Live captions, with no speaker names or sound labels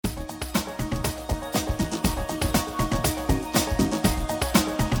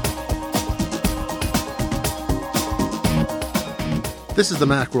This is the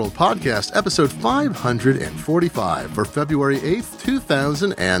Macworld Podcast, episode 545 for February 8th,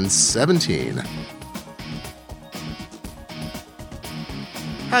 2017.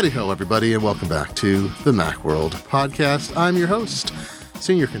 Howdy ho, everybody, and welcome back to the Macworld Podcast. I'm your host,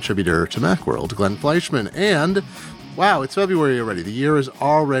 senior contributor to Macworld, Glenn Fleischman, and wow, it's February already. The year is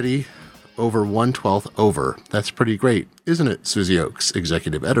already over 1/12 over. That's pretty great, isn't it, Susie Oakes,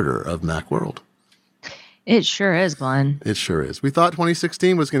 executive editor of Macworld? It sure is, Glenn. It sure is. We thought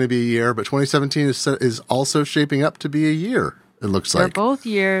 2016 was going to be a year, but 2017 is also shaping up to be a year, it looks like. They're both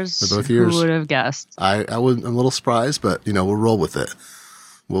years. They're both years. Who would have guessed? I'm a little surprised, but, we'll roll with it.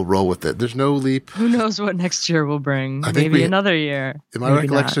 We'll roll with it. There's no leap. Who knows what next year will bring? I think Maybe another year. In my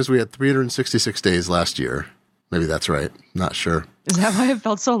recollection is we had 366 days last year. Maybe that's right. Not sure. Is that why it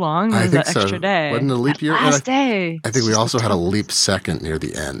felt so long? I think that so. Extra day? Wasn't it a leap year? Last day. I think we also had a leap second near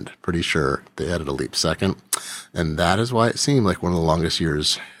the end. Pretty sure they added a leap second. And that is why it seemed like one of the longest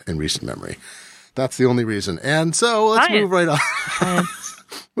years in recent memory. That's the only reason. And so let's move right on.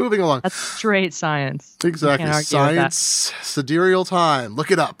 Moving along. That's straight science. Exactly. Science, sidereal time.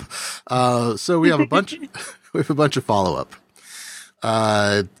 Look it up. So we have a bunch of follow-up.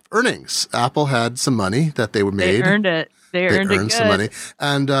 Earnings. Apple had some money that they were made. They earned it. They earned it good. Some money.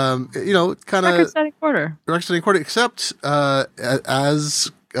 And, kind of... Record-setting quarter. Record-setting quarter, except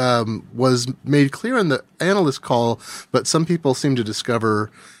as was made clear in the analyst call, but some people seem to discover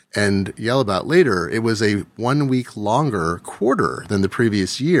and yell about later, it was a 1 week longer quarter than the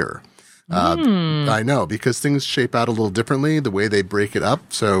previous year. I know, because things shape out a little differently, the way they break it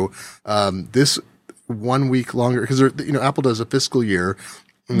up. So this 1 week longer, because Apple does a fiscal year,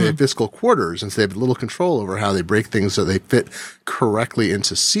 and they have fiscal quarters, and so they have a little control over how they break things so they fit correctly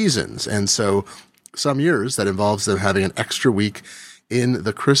into seasons. And so some years that involves them having an extra week in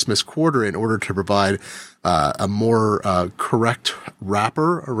the Christmas quarter in order to provide a more correct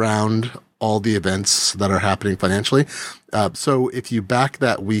wrapper around all the events that are happening financially. So if you back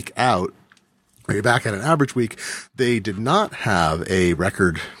that week out, or you're back at an average week, they did not have a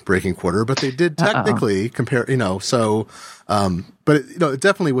record-breaking quarter, but they did technically compare, but it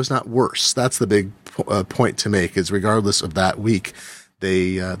definitely was not worse. That's the big point to make, is regardless of that week,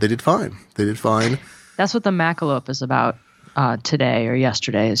 they did fine. They did fine. That's what the Macalope is about today or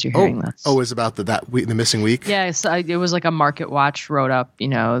yesterday, as you're hearing this. Oh, it's about that week, the missing week? Yeah, it was like a Market Watch wrote up,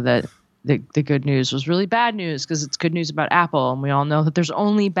 that the good news was really bad news because it's good news about Apple, and we all know that there's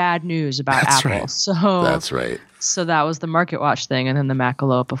only bad news about Apple. Right. So that's right. So that was the Market Watch thing, and then the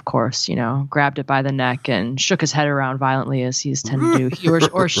Macalope, of course, grabbed it by the neck and shook his head around violently, as he's tend to do. He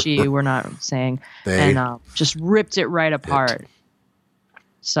or she, we're not saying, and just ripped it right apart.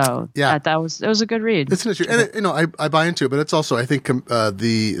 So yeah, it was a good read. It's an issue, and I buy into it, but it's also, I think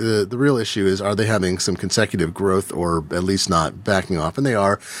the real issue is, are they having some consecutive growth, or at least not backing off? And they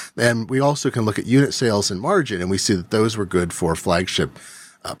are. And we also can look at unit sales and margin, and we see that those were good for flagship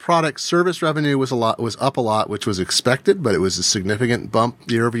products. Service revenue was up a lot, which was expected, but it was a significant bump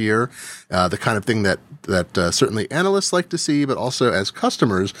year over year. The kind of thing that certainly analysts like to see, but also as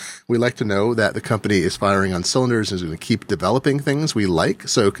customers, we like to know that the company is firing on cylinders and is going to keep developing things we like.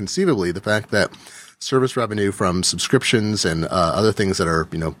 So conceivably, the fact that service revenue from subscriptions and other things that are,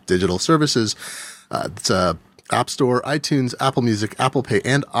 digital services, it's App Store, iTunes, Apple Music, Apple Pay,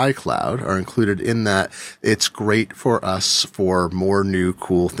 and iCloud are included in that. It's great for us for more new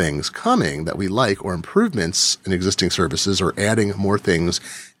cool things coming that we like, or improvements in existing services, or adding more things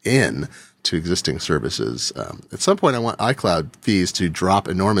in to existing services. At some point, I want iCloud fees to drop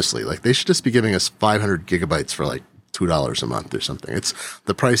enormously. Like, they should just be giving us 500 gigabytes for like $2 a month or something.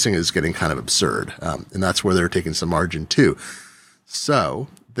 The pricing is getting kind of absurd. And that's where they're taking some margin too. So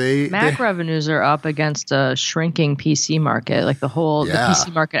Mac revenues are up against a shrinking PC market. Like the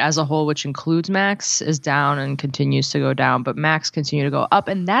PC market as a whole, which includes Macs, is down and continues to go down, but Macs continue to go up.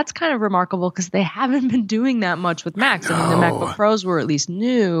 And that's kind of remarkable because they haven't been doing that much with Macs. I mean, the MacBook Pros were at least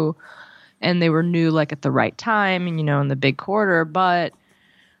new, and they were new like at the right time, and in the big quarter, but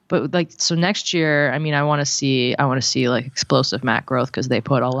so next year, I mean, I want to see like explosive Mac growth, because they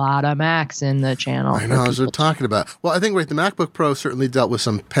put a lot of Macs in the channel. I know, as we're talking about. Well, I think the MacBook Pro certainly dealt with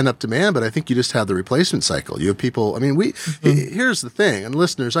some pent up demand, but I think you just have the replacement cycle. You have people. I mean, here's the thing, and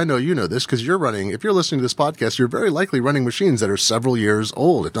listeners, I know you know this, because if you're listening to this podcast, you're very likely running machines that are several years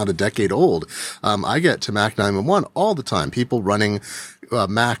old, if not a decade old. I get to Mac 911 all the time. People running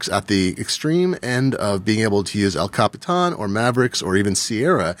Macs at the extreme end of being able to use El Capitan or Mavericks or even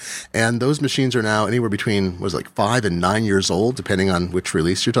Sierra. And those machines are now anywhere between, 5 and 9 years old, depending on which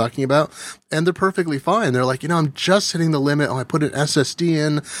release you're talking about. And they're perfectly fine. They're like, I'm just hitting the limit. Oh, I put an SSD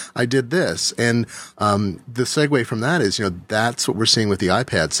in. I did this. And the segue from that is, that's what we're seeing with the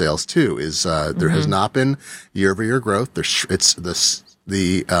iPad sales too, is there has not been year-over-year growth.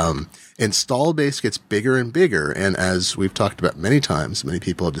 The install base gets bigger and bigger. And as we've talked about many times, many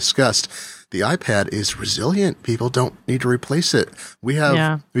people have discussed, the iPad is resilient. People don't need to replace it. We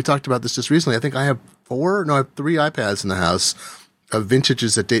talked about this just recently. I think I have 3 iPads in the house of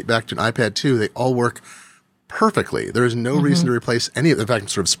vintages that date back to an iPad 2. They all work perfectly. There is no reason to replace any of them. In fact, I'm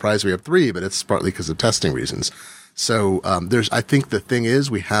sort of surprised we have 3, but it's partly because of testing reasons. So I think the thing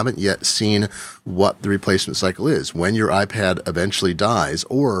is, we haven't yet seen what the replacement cycle is. When your iPad eventually dies,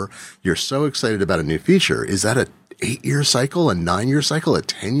 or you're so excited about a new feature, is that a 8-year cycle, a 9-year cycle, a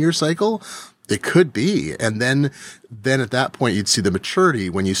 10-year cycle? It could be. And then at that point, you'd see the maturity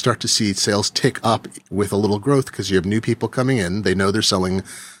when you start to see sales tick up with a little growth because you have new people coming in. They know they're selling.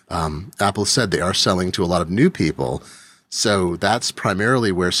 Apple said they are selling to a lot of new people. So that's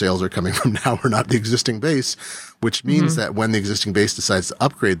primarily where sales are coming from now. We're not the existing base, which means that when the existing base decides to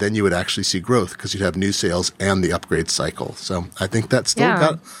upgrade, then you would actually see growth because you'd have new sales and the upgrade cycle. So I think that's still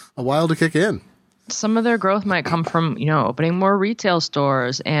got a while to kick in. Some of their growth might come from, opening more retail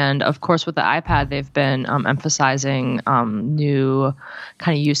stores. And of course, with the iPad, they've been emphasizing new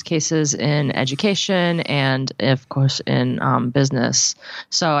kind of use cases in education and, of course, in business.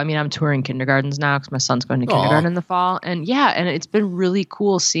 So, I'm touring kindergartens now because my son's going to kindergarten in the fall. And and it's been really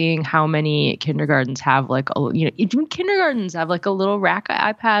cool seeing how many kindergartens have even kindergartens have like a little rack of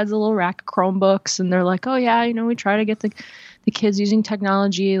iPads, a little rack of Chromebooks. And they're like, we try to get the kids using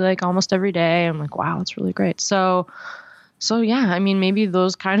technology like almost every day. I'm like, wow, that's really great. So maybe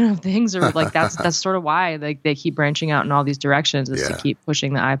those kind of things are like, that's sort of why they keep branching out in all these directions is to keep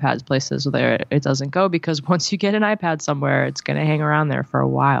pushing the iPads places where it doesn't go, because once you get an iPad somewhere, it's going to hang around there for a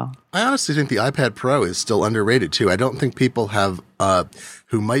while. I honestly think the iPad Pro is still underrated too. I don't think people have,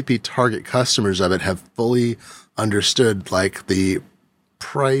 who might be target customers of it, have fully understood like the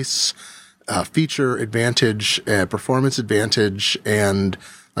price, feature advantage, performance advantage, and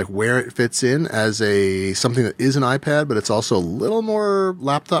like where it fits in as something that is an iPad, but it's also a little more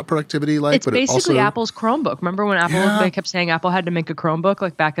laptop productivity like. It's basically Apple's Chromebook. Remember when they kept saying Apple had to make a Chromebook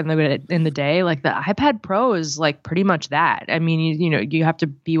like back in the day? Like the iPad Pro is like pretty much that. You have to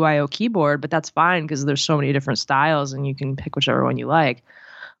BYO keyboard, but that's fine because there's so many different styles and you can pick whichever one you like.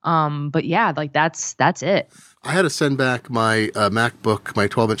 But yeah, like that's it. I had to send back my MacBook, my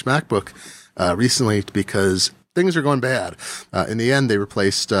 12-inch MacBook, recently because things are going bad. In the end, they were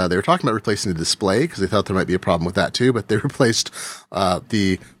talking about replacing the display because they thought there might be a problem with that too, but they replaced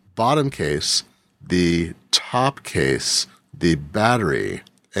the bottom case, the top case, the battery,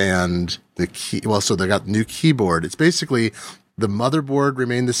 and the key. Well, so they got new keyboard. It's basically the motherboard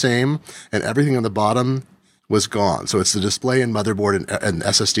remained the same and everything on the bottom was gone. So it's the display and motherboard and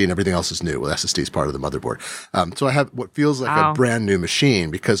SSD and everything else is new. Well, SSD is part of the motherboard. So I have what feels like a brand new machine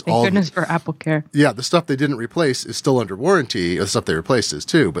because Thank goodness for AppleCare. Yeah, the stuff they didn't replace is still under warranty. The stuff they replaced is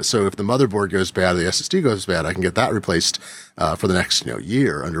too. But so if the motherboard goes bad or the SSD goes bad, I can get that replaced for the next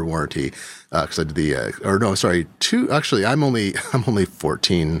year under warranty. Because I did Actually, I'm only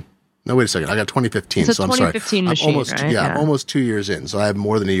 14. No, wait a second. I got 2015. It's a 2015 machine, I'm almost 2 years in, so I have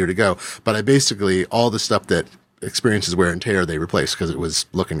more than a year to go. But I basically, all the stuff that experiences wear and tear, they replaced because it was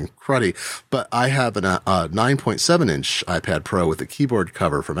looking cruddy. But I have a 9.7-inch iPad Pro with a keyboard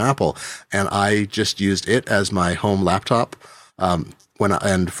cover from Apple, and I just used it as my home laptop for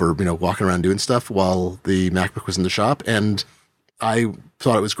walking around doing stuff while the MacBook was in the shop, and I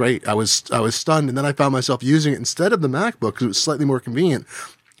thought it was great. I was stunned, and then I found myself using it instead of the MacBook because it was slightly more convenient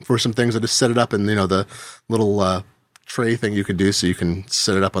for some things. I just set it up in, the little tray thing you can do so you can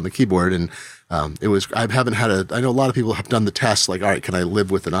set it up on the keyboard. And I know a lot of people have done the test, like, all right, can I live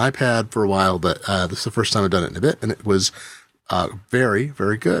with an iPad for a while? But this is the first time I've done it in a bit. And it was very,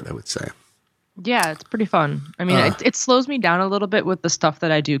 very good, I would say. Yeah, it's pretty fun. It slows me down a little bit with the stuff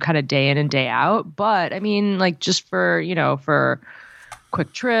that I do kind of day in and day out. But just for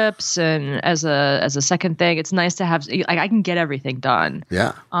quick trips and as a second thing, it's nice to have, I can get everything done.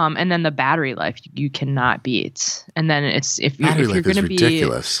 Yeah. And then the battery life you cannot beat. And then if you're going to be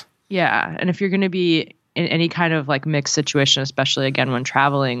ridiculous. Yeah, and if you're going to be in any kind of like mixed situation, especially again when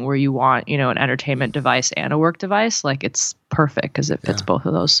traveling, where you want, an entertainment device and a work device, like it's perfect because it fits both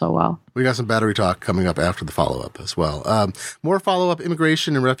of those so well. We got some battery talk coming up after the follow-up as well. More follow-up: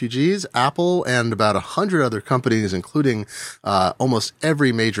 immigration and refugees. Apple and about 100 other companies, including almost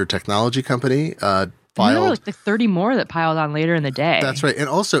every major technology company, filed. There were like 30 more that piled on later in the day. That's right. And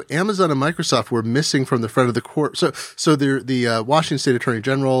also Amazon and Microsoft were missing from the front of the court. So the Washington State Attorney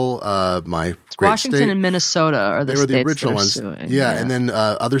General, my great Washington state, and Minnesota are the they were states the original ones. Suing. Yeah. And then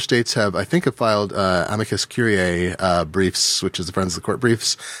other states have filed amicus curiae briefs, which is the Friends of the Court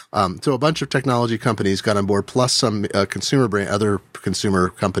briefs. So a bunch of technology companies got on board, plus some other consumer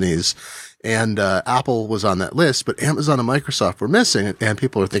companies. And Apple was on that list, but Amazon and Microsoft were missing. And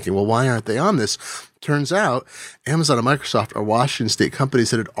people are thinking, well, why aren't they on this? Turns out Amazon and Microsoft are Washington state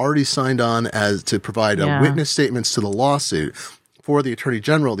companies that had already signed on as to provide witness statements to the lawsuit for the Attorney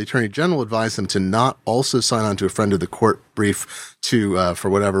General. The Attorney General advised them to not also sign on to a friend of the court brief to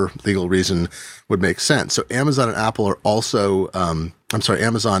for whatever legal reason would make sense. So Amazon and Apple are also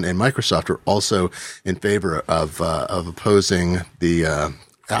Amazon and Microsoft are also in favor of opposing the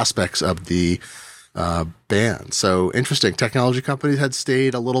aspects of the ban. So interesting. Technology companies had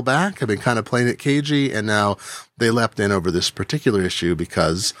stayed a little back, have been kind of playing it cagey, and now they leapt in over this particular issue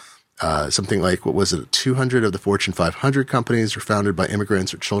because something like, 200 of the Fortune 500 companies were founded by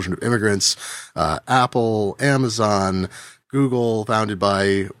immigrants or children of immigrants. Apple, Amazon, Google, founded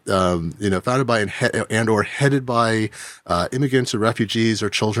by and or headed by immigrants or refugees or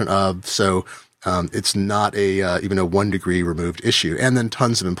children of. So it's not even a 1 degree removed issue, and then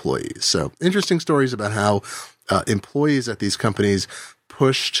tons of employees. So interesting stories about how employees at these companies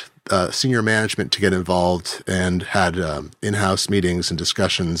pushed senior management to get involved and had in-house meetings and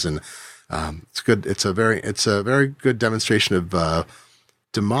discussions, and it's good. It's a very good demonstration of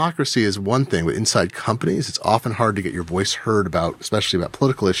democracy is one thing, but inside companies, it's often hard to get your voice heard especially about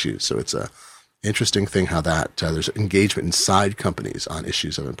political issues. So it's a interesting thing how that there's engagement inside companies on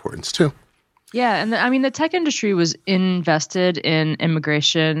issues of importance too. Yeah, and the tech industry was invested in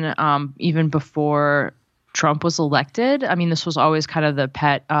immigration even before Trump was elected. I mean, this was always kind of the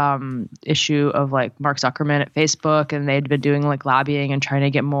pet issue of like Mark Zuckerman at Facebook, and they'd been doing like lobbying and trying to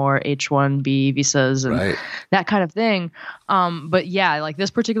get more H-1B visas and that kind of thing. But yeah, like this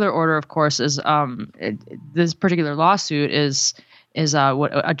particular order, of course, is this particular lawsuit is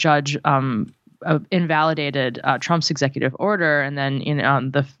what a judge invalidated Trump's executive order, and then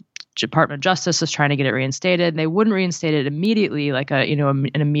the Department of Justice is trying to get it reinstated. They wouldn't reinstate it immediately, like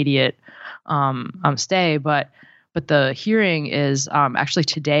an immediate stay, but the hearing is actually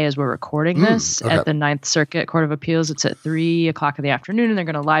today as we're recording this at the Ninth Circuit Court of Appeals. It's at 3:00 in the afternoon, and they're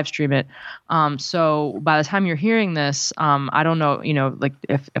going to live stream it. So by the time you're hearing this, I don't know, like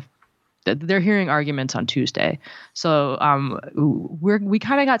if they're hearing arguments on Tuesday. So we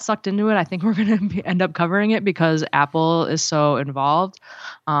kind of got sucked into it. I think we're going to end up covering it because Apple is so involved.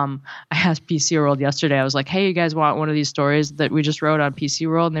 I asked PC World yesterday. I was like, hey, you guys want one of these stories that we just wrote on PC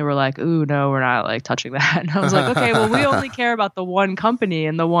World? And they were like, ooh, no, we're not like touching that. And I was like, okay, well, we only care about the one company,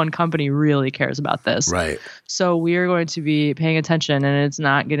 and the one company really cares about this. Right. So we are going to be paying attention, and it's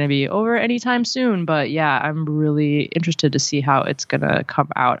not going to be over anytime soon. But yeah, I'm really interested to see how it's going to come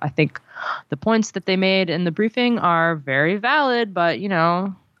out. I think the points that they made in the briefing are very valid, but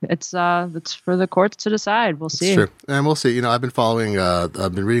it's for the courts to decide. We'll see. It's true, and we'll see. I've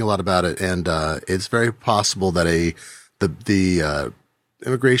been reading a lot about it, and it's very possible that the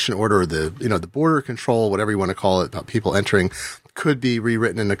immigration order, or the border control, whatever you want to call it, about people entering, could be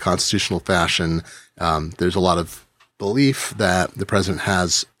rewritten in a constitutional fashion. There's a lot of belief that the president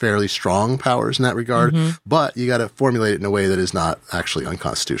has fairly strong powers in that regard, but you got to formulate it in a way that is not actually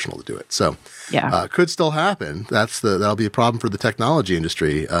unconstitutional to do it. So, could still happen. That'll be a problem for the technology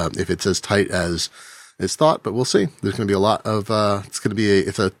industry if it's as tight as it's thought. But we'll see. There's going to be a lot of.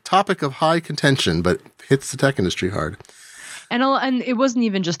 It's a topic of high contention, but hits the tech industry hard. And it wasn't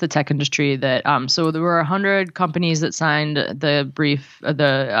even just the tech industry that. So there were 100 companies that signed the brief,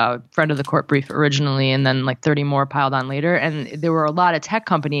 the friend of the court brief originally, and then like 30 more piled on later. And there were a lot of tech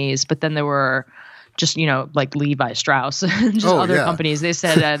companies, but then there were just like Levi Strauss and just other companies. They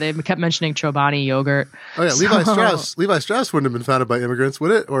said they kept mentioning Chobani yogurt. Oh yeah, Levi Strauss wouldn't have been founded by immigrants,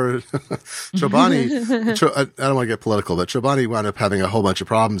 would it? Or Chobani? I don't want to get political, but Chobani wound up having a whole bunch of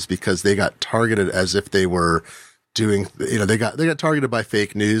problems because they got targeted as if they were doing, they got targeted by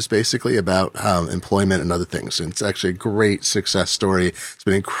fake news basically about employment and other things. And it's actually a great success story. It's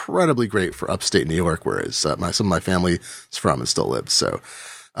been incredibly great for upstate New York, where some of my family is from and still lives. So,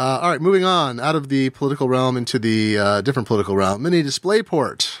 all right, moving on out of the political realm into the different political realm. Mini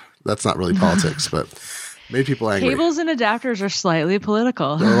DisplayPort. That's not really politics, but Made people angry. Cables and adapters are slightly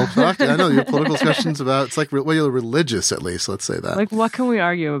political. I know your political discussions about it's like religious at least. Let's say that. Like, what can we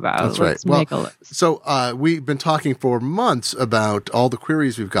argue about? That's right. Make a list. So we've been talking for months about all the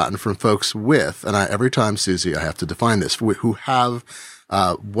queries we've gotten from folks with, and every time, Susie, I have to define this, who have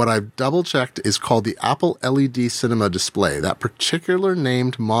what I've double checked is called the Apple LED Cinema display. That particular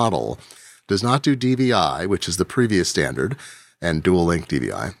named model does not do DVI, which is the previous standard, and dual link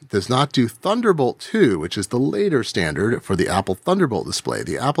DVI. Does not do Thunderbolt 2, which is the later standard for the Apple Thunderbolt display.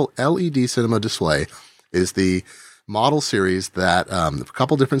 The Apple LED Cinema display is the model series that a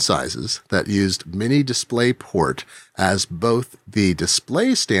couple different sizes that used Mini DisplayPort as both the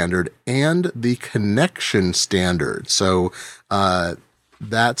display standard and the connection standard. So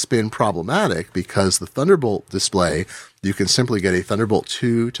that's been problematic because the Thunderbolt display, you can simply get a Thunderbolt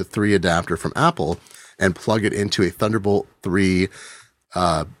 2 to 3 adapter from Apple and plug it into a Thunderbolt 3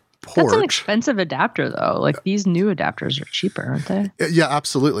 port. That's an expensive adapter, though. Like, these new adapters are cheaper, aren't they? Yeah,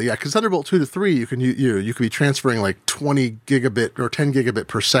 absolutely. Yeah, because Thunderbolt 2 to 3, you can be transferring like 20 gigabit or 10 gigabit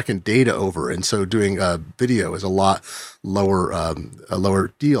per second data over, and so doing video is a lot lower, a lower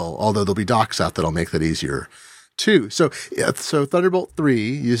deal. Although there'll be docks out that'll make that easier too. So Thunderbolt 3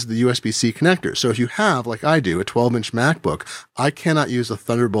 uses the USB-C connector. So if you have, like I do, a 12-inch MacBook, I cannot use a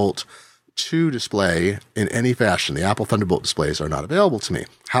Thunderbolt 2 display in any fashion. The Apple Thunderbolt displays are not available to me.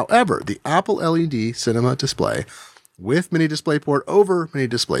 However, the Apple LED Cinema display with Mini DisplayPort over Mini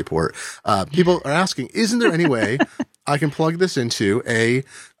DisplayPort, people are asking, isn't there any way I can plug this into a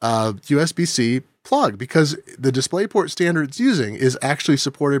USB-C plug? Because the DisplayPort standard it's using is actually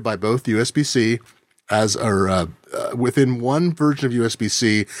supported by both USB-C within one version of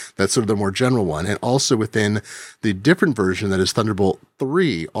USB-C, that's sort of the more general one, and also within the different version that is Thunderbolt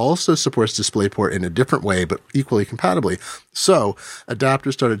 3, also supports DisplayPort in a different way, but equally compatibly. So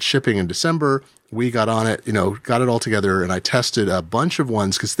adapters started shipping in December. We got on it, got it all together, and I tested a bunch of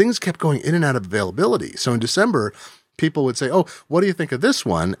ones because things kept going in and out of availability. So in December, people would say, oh, what do you think of this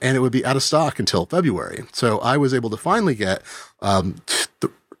one? And it would be out of stock until February. So I was able to finally get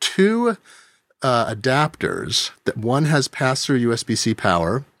two adapters. That one has pass-through USB-C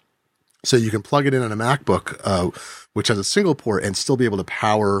power, so you can plug it in on a MacBook, which has a single port, and still be able to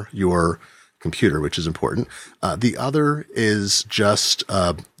power your computer, which is important. The other is just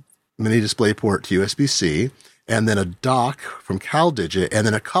Mini DisplayPort to USB-C, and then a dock from CalDigit, and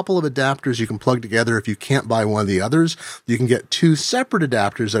then a couple of adapters you can plug together. If you can't buy one of the others, you can get two separate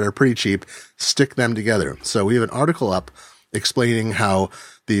adapters that are pretty cheap, stick them together. So we have an article up explaining how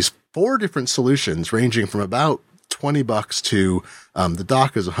these 4 different solutions ranging from about $20 to the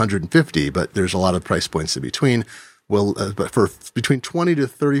dock is $150, but there's a lot of price points in between. But for between $20 to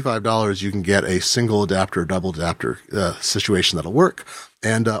 $35, you can get a single adapter, double adapter situation that'll work,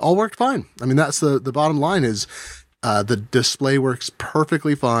 and all worked fine. I mean, that's the bottom line is the display works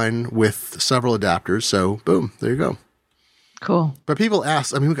perfectly fine with several adapters. So boom, there you go. Cool. But people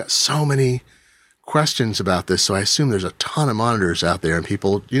ask. I mean, we've got so many questions about this, so I assume there's a ton of monitors out there, and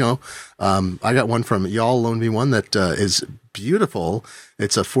people, I got one from y'all loaned me one that is beautiful.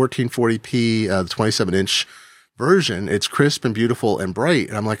 It's a 1440p 27-inch version. It's crisp and beautiful and bright,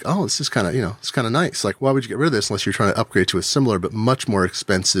 and I'm like, oh, this is kind of it's kind of nice. Like, why would you get rid of this unless you're trying to upgrade to a similar but much more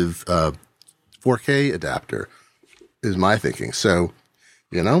expensive 4K adapter? Is my thinking. So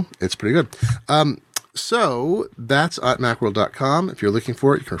it's pretty good. So that's at macworld.com. If you're looking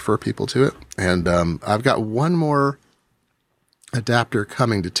for it, you can refer people to it. And I've got one more adapter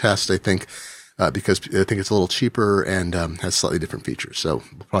coming to test, I think, because I think it's a little cheaper and has slightly different features. So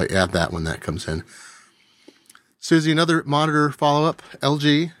we'll probably add that when that comes in. Susie, another monitor follow-up.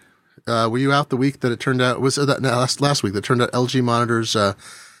 LG. Were you out the week that it turned out? Was that last week that turned out LG monitors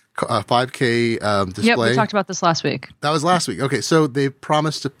 5K display? Yep, we talked about this last week. That was last week. Okay, so they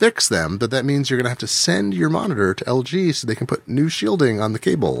promised to fix them, but that means you're going to have to send your monitor to LG so they can put new shielding on the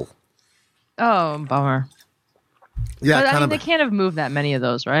cable. Oh, bummer. Yeah, but, they can't have moved that many of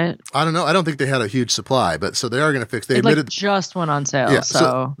those, right? I don't know. I don't think they had a huge supply, but so they are going to fix. They admitted just went on sale. Yeah,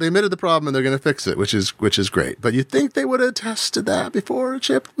 so they admitted the problem and they're going to fix it, which is great. But you think they would have tested that before it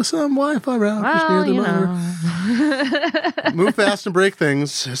shipped with some Wi-Fi routers near the monitor? Move fast and break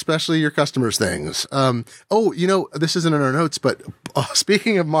things, especially your customers' things. This isn't in our notes, but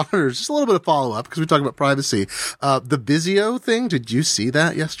speaking of monitors, just a little bit of follow up because we talked about privacy. The Vizio thing. Did you see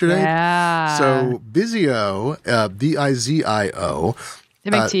that yesterday? Yeah. So Vizio. Vizio. They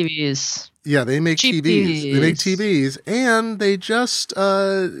make TVs. Yeah, they make Cheap TVs. They make TVs, and they just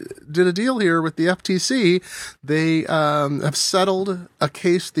did a deal here with the FTC. They have settled a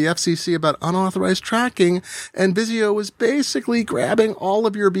case with the FCC about unauthorized tracking, and Vizio was basically grabbing all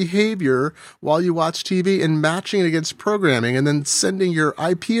of your behavior while you watch TV and matching it against programming, and then sending your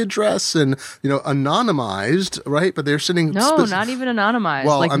IP address and anonymized, right? But they're sending not even anonymized.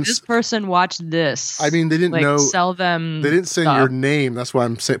 Well, this person watched this. I mean, they didn't know. Sell them. They didn't send your name. That's why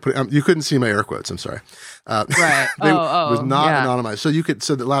I'm saying. You couldn't see my air quotes. I'm sorry. Right. It was not anonymized.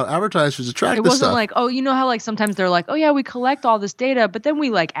 So that allowed advertisers to track it this wasn't stuff. like, you know how sometimes they're like, oh yeah, we collect all this data, but then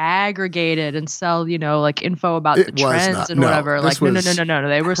we aggregate it and sell, info about the trends and whatever. No.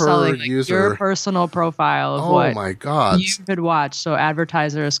 They were selling your personal profile of what my God. you could watch, so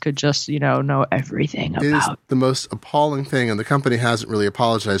advertisers could just, know everything about. It is the most appalling thing, and the company hasn't really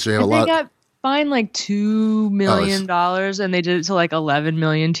apologized. They have a lot. Got fined $2 million, and they did it to 11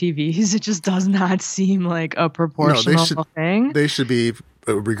 million TVs. It just does not seem like a proportional thing. They should be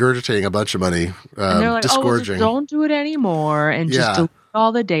regurgitating a bunch of money, and they're like, disgorging. Don't do it anymore, and just delete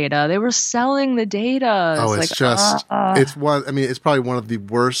all the data. They were selling the data. It's probably one of the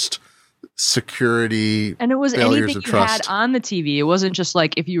worst security and it was failures anything of you trust. had on the TV. It wasn't just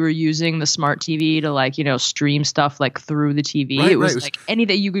if you were using the smart TV to stream stuff through the TV. It was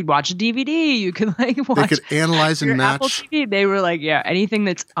anything you could watch a DVD. You could watch. They could analyze and match. Apple TV. They were anything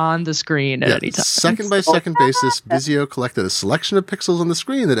that's on the screen at any time. Second by second basis, Vizio collected a selection of pixels on the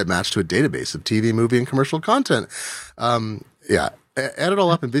screen that it matched to a database of TV, movie, and commercial content. Add it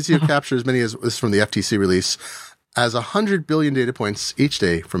all up, and Vizio captures as many as this from the FTC release as 100 billion data points each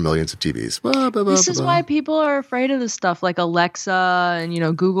day from millions of TVs. This is why people are afraid of this stuff like Alexa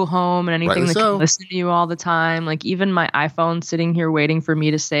and, Google Home and anything that can listen to you all the time. Even my iPhone sitting here waiting for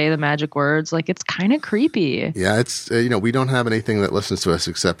me to say the magic words, it's kind of creepy. Yeah, it's, we don't have anything that listens to us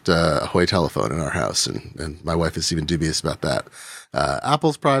except a Hoy telephone in our house. And my wife is even dubious about that.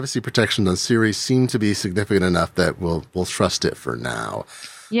 Apple's privacy protections on Siri seem to be significant enough that we'll trust it for now.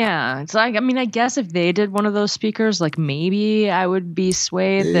 Yeah, it's I guess if they did one of those speakers, maybe I would be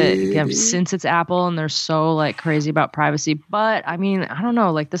swayed that since it's Apple and they're so crazy about privacy. But I don't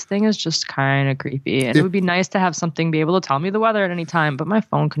know, this thing is just kind of creepy, and it would be nice to have something be able to tell me the weather at any time. But my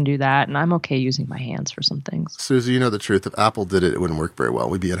phone can do that, and I'm okay using my hands for some things. Susie, you know the truth. If Apple did it, it wouldn't work very well.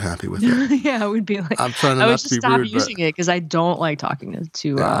 We'd be unhappy with it. Yeah, we'd be I'm trying to I would not just to be stop rude, using it because I don't like talking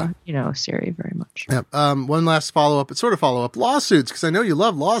to Siri very much. Yeah. One last follow-up. It's sort of follow-up lawsuits, because I know you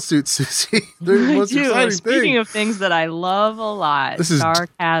love lawsuits, Susie. They're the most exciting thing. Speaking of things that I love a lot, this is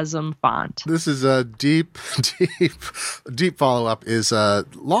sarcasm font. This is a deep follow-up. Is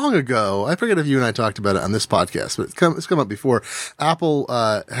long ago, I forget if you and I talked about it on this podcast, but it's come up before. Apple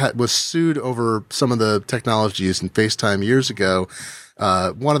was sued over some of the technology used in FaceTime years ago.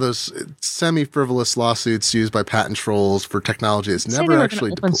 One of those semi-frivolous lawsuits used by patent trolls for technology that's never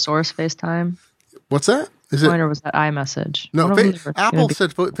actually open source FaceTime. What's that? Is it? Or was that iMessage? No, Apple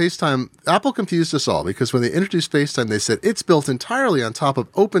said FaceTime. Apple confused us all because when they introduced FaceTime, they said it's built entirely on top of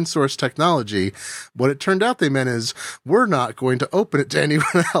open source technology. What it turned out they meant is we're not going to open it to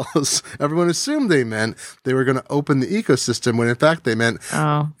anyone else. Everyone assumed they meant they were going to open the ecosystem when in fact they meant,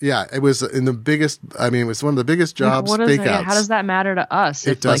 it was in the biggest, it was one of the biggest jobs fake outs. How does that matter to us?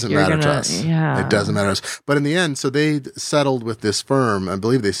 It doesn't matter to us. Yeah. It doesn't matter to us. But in the end, so they settled with this firm. I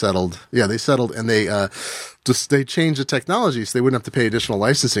believe they settled. Yeah, they settled, and they changed the technology so they wouldn't have to pay additional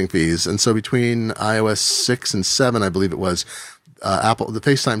licensing fees. And so between iOS 6 and 7, I believe it was, the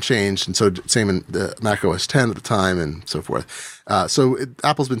FaceTime changed. And so same in the Mac OS 10 at the time and so forth.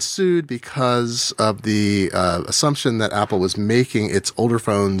 Apple's been sued because of the assumption that Apple was making its older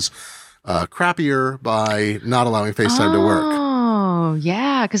phones crappier by not allowing FaceTime to work. Oh,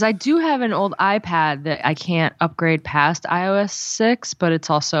 yeah, because I do have an old iPad that I can't upgrade past iOS 6, but it's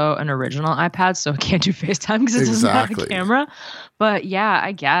also an original iPad, so it can't do FaceTime because it doesn't have a camera. But yeah,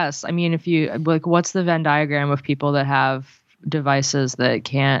 I guess. If you, what's the Venn diagram of people that have devices that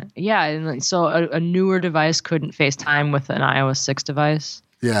can't? Yeah, and so a newer device couldn't FaceTime with an iOS 6 device.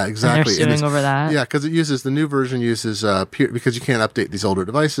 Yeah, exactly. And they're suing over that. Yeah, because the new version uses because you can't update these older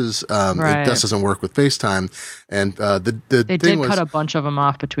devices. It just doesn't work with FaceTime. And they did cut a bunch of them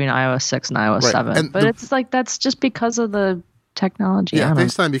off between iOS 6 and iOS 7. But it's that's just because of the technology. Yeah,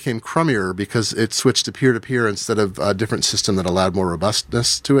 FaceTime became crummier because it switched to peer-to-peer instead of a different system that allowed more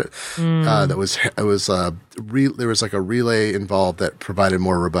robustness to it. It was there was like a relay involved that provided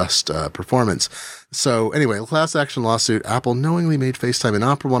more robust performance. So anyway, class action lawsuit. Apple knowingly made FaceTime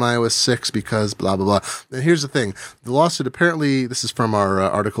inoperable on iOS 6 because blah, blah, blah. And here's the thing. The lawsuit apparently, this is from our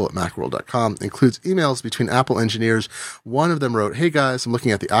article at macworld.com, includes emails between Apple engineers. One of them wrote, "Hey guys, I'm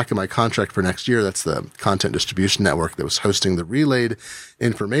looking at the Akamai contract for next year." That's the content distribution network that was hosting the relayed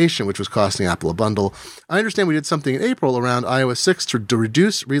information, which was costing Apple a bundle. "I understand we did something in April around iOS 6 to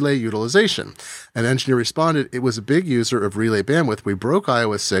reduce relay utilization." An engineer responded, "It was a big user of relay bandwidth. We broke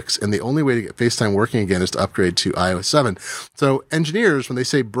iOS 6, and the only way to get FaceTime working again is to upgrade to iOS 7. So engineers, when they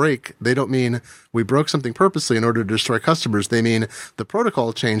say break, they don't mean we broke something purposely in order to destroy customers. They mean the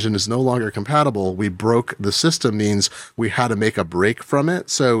protocol changed and is no longer compatible. We broke the system means we had to make a break from it.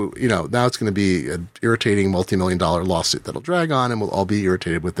 So, now it's going to be an irritating multi-million-dollar lawsuit that'll drag on, and we'll all be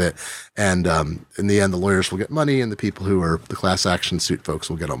irritated with it. And in the end, the lawyers will get money, and the people who are the class action suit folks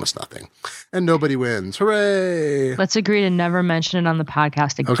will get almost nothing. And nobody wins. Hooray! Let's agree to never mention it on the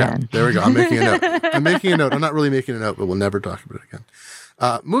podcast again. Okay, there we go. I'm making a note. I'm not really making a note, but we'll never talk about it again.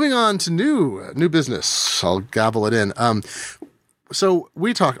 Moving on to new business. I'll gavel it in. So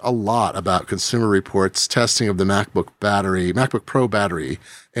we talk a lot about Consumer Reports testing of the MacBook Pro battery,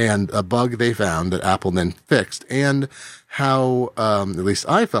 and a bug they found that Apple then fixed, and how, at least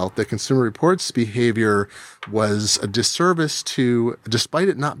I felt, that Consumer Reports behavior was a disservice to, despite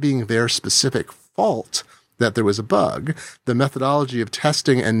it not being their specific fault that there was a bug, the methodology of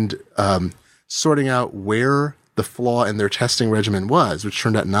testing and sorting out where the flaw in their testing regimen was, which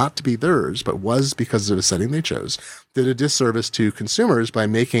turned out not to be theirs, but was because of a setting they chose, did a disservice to consumers by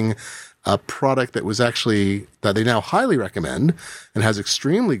making a product that was actually, that they now highly recommend and has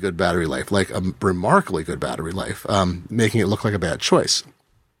extremely good battery life, like a remarkably good battery life, making it look like a bad choice.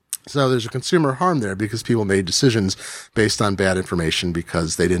 So there's a consumer harm there because people made decisions based on bad information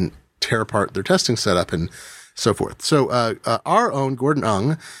because they didn't tear apart their testing setup and so forth. So our own Gordon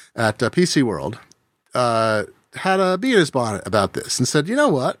Ung at PC World had a bee in his bonnet about this and said, "You know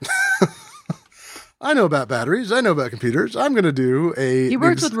what? I know about batteries. I know about computers. I'm going to do a..." He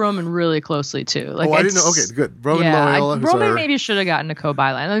worked with Roman really closely too. I didn't know. Okay, good. Loyola. Roman maybe should have gotten a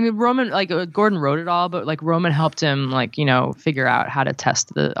co-byline. I mean, Roman, Gordon wrote it all, but Roman helped him, figure out how to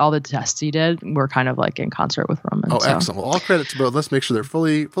test all the tests he did were kind of in concert with Roman. Oh, so. Excellent. Well, all credit to both. Let's make sure they're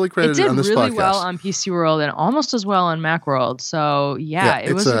fully credited on this podcast. It did really well on PC World and almost as well on Macworld. So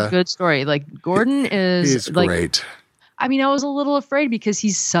it was a good story. Gordon is great. I mean, I was a little afraid because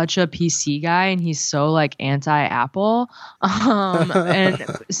he's such a PC guy and he's so anti-Apple. And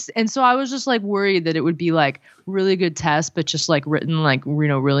so I was just worried that it would be really good test, but just written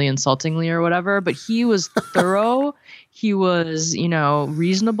really insultingly or whatever. But he was thorough. He was,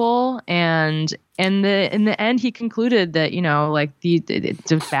 reasonable, and in the end, he concluded that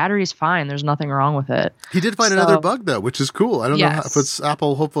the battery is fine. There's nothing wrong with it. He did find another bug though, which is cool. I don't know if it's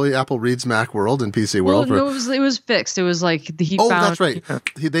Apple. Hopefully, Apple reads Macworld and PC World. No, it was fixed. It was he found. That's right.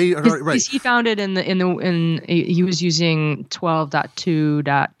 He found it he was using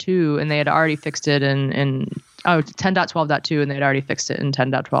 12.2.2, and they had already fixed it in 10.12.2, and they had already fixed it in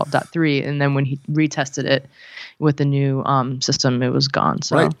 10.12.3, and then when he retested it with the new system, it was gone.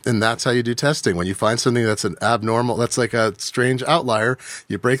 So. Right, and that's how you do testing. When you find something that's an abnormal, that's like a strange outlier,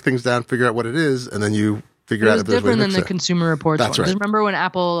 you break things down, figure out what it is, and then you figure out if there's a way to fix it. It was different than the Consumer Reports one. Right. Remember when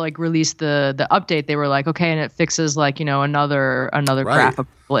Apple released the update, they were okay, and it fixes another right. graphic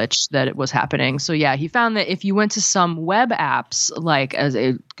glitch that it was happening. So he found that if you went to some web apps,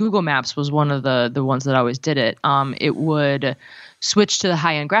 Google Maps was one of the ones that always did it, it would switch to the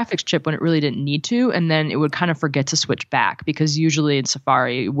high-end graphics chip when it really didn't need to, and then it would kind of forget to switch back because usually in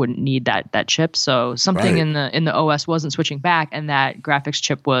Safari it wouldn't need that chip. So something in the OS wasn't switching back, and that graphics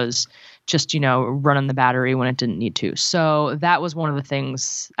chip was just running the battery when it didn't need to. So that was one of the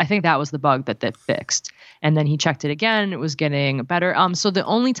things. I think that was the bug that fixed. And then he checked it again; it was getting better. So the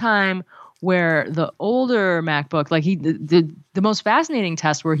only time where the older MacBook, the most fascinating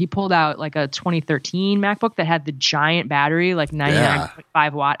test where he pulled out a 2013 MacBook that had the giant battery,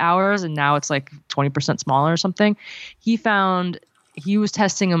 99.5 watt hours, and now it's 20% smaller or something. He was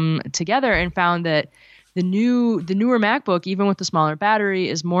testing them together and found that the newer MacBook, even with the smaller battery,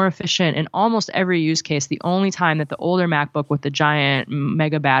 is more efficient in almost every use case. The only time that the older MacBook with the giant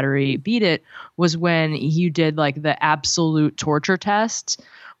mega battery beat it was when you did the absolute torture test,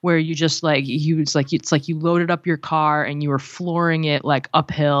 where you just you loaded up your car and you were flooring it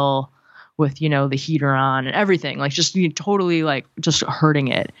uphill with the heater on and everything, just totally just hurting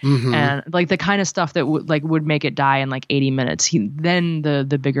it, and the kind of stuff that would make it die in 80 minutes. Then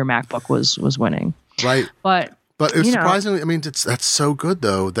the bigger MacBook was winning. Right. But But it's surprisingly, I mean, that's so good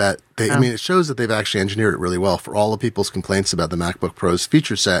though that I mean, it shows that they've actually engineered it really well. For all of people's complaints about the MacBook Pro's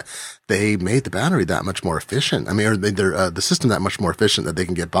feature set, they made the battery that much more efficient. I mean, or they're the system that much more efficient that they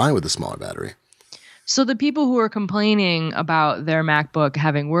can get by with a smaller battery. So the people who are complaining about their MacBook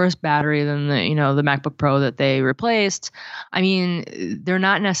having worse battery than the MacBook Pro that they replaced, I mean, they're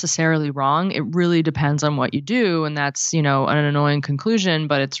not necessarily wrong. It really depends on what you do, and that's, an annoying conclusion,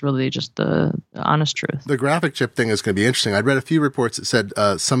 but it's really just the honest truth. The graphic chip thing is going to be interesting. I'd read a few reports that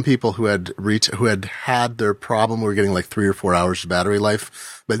said some people who had their problem were getting like 3 or 4 hours of battery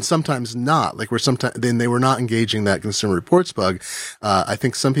life, but sometimes not. Like then they were not engaging that Consumer Reports bug. I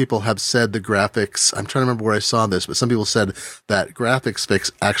think some people have said the graphics. I'm trying to remember where I saw this, but some people said that graphics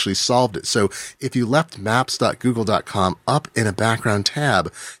fix actually solved it. So if you left maps.google.com up in a background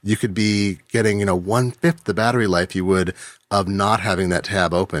tab, you could be getting 1/5 the battery life you would of not having that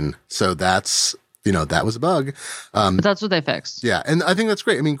tab open. So that's. That was a bug. But that's what they fixed. Yeah. And I think that's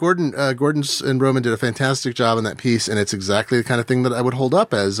great. I mean, Gordon's and Roman did a fantastic job in that piece. And it's exactly the kind of thing that I would hold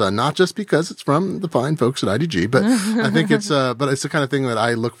up as, not just because it's from the fine folks at IDG, but I think it's the kind of thing that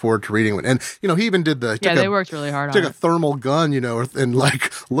I look forward to reading. And, he even did they worked really hard on it. Took a thermal gun, and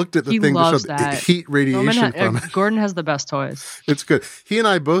looked at the thing to show the heat radiation from it. Gordon has the best toys. It's good. He and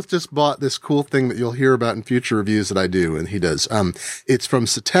I both just bought this cool thing that you'll hear about in future reviews that I do. And he does. It's from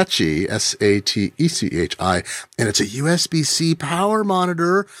Satechi, SATECHI, and it's a USB-C power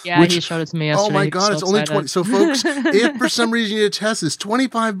monitor. Yeah, he showed it to me yesterday. Oh my God, it's only 20. So folks, if for some reason you need to test this,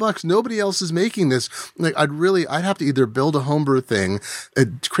 $25. Nobody else is making this. Like I'd have to either build a homebrew thing,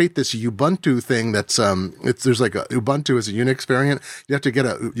 create this Ubuntu thing that's there's like a Ubuntu as a Unix variant. You have to get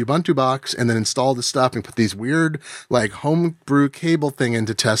a Ubuntu box and then install the stuff and put these weird like homebrew cable thing in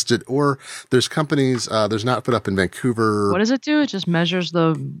to test it. Or there's companies, there's not put up in Vancouver. What does it do? It just measures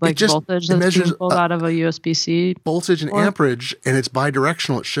the voltage that's being pulled out of a USB-C voltage and amperage, and it's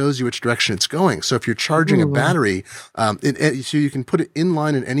bidirectional. It shows you which direction it's going. So if you're charging a battery, so you can put it in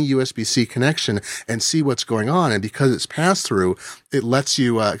line in any USB-C connection and see what's going on. And because it's pass through, it lets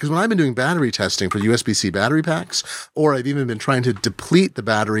you. Because when I've been doing battery testing for USB-C battery packs, or I've even been trying to deplete the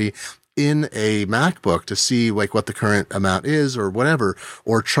battery in a MacBook to see like what the current amount is or whatever,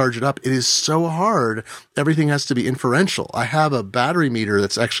 or charge it up. It is so hard. Everything has to be inferential. I have a battery meter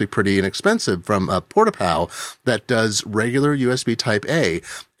that's actually pretty inexpensive from Portapal that does regular USB type A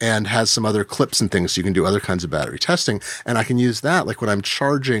and has some other clips and things so you can do other kinds of battery testing. And I can use that like when I'm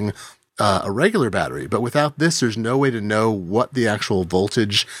charging a regular battery, but without this, there's no way to know what the actual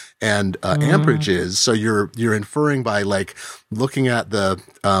voltage and amperage is. So you're inferring by like looking at the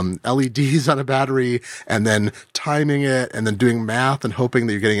LEDs on a battery and then timing it and then doing math and hoping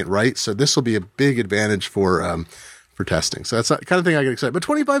that you're getting it right. So this will be a big advantage for testing. So that's the kind of thing I get excited. But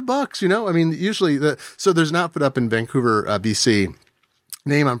 $25, I mean, usually so there's an outfit up in Vancouver, BC.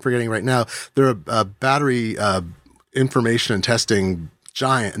 Name I'm forgetting right now. They're a battery information and testing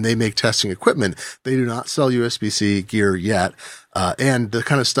giant, and they make testing equipment. They do not sell USB-C gear yet. And the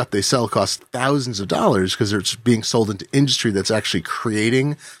kind of stuff they sell costs thousands of dollars because it's being sold into industry that's actually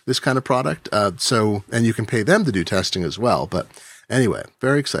creating this kind of product. And you can pay them to do testing as well. But anyway,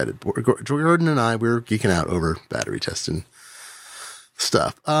 very excited. Jordan and I, we're geeking out over battery testing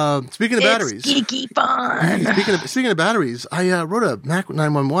stuff. Speaking of batteries, geeky fun. Speaking of batteries, I wrote a Mac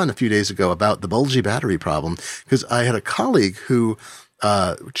 911 a few days ago about the bulgy battery problem because I had a colleague who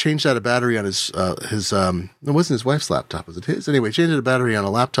changed out a battery on his it wasn't his wife's laptop, was it his? Anyway, changed out a battery on a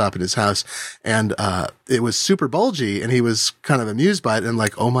laptop in his house, and it was super bulgy, and he was kind of amused by it, and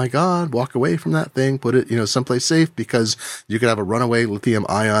like, oh my God, walk away from that thing, put it, someplace safe, because you could have a runaway lithium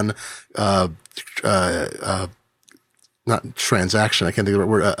ion, not transaction, I can't think of the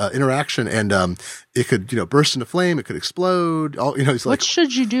word, interaction, and it could, burst into flame, it could explode. What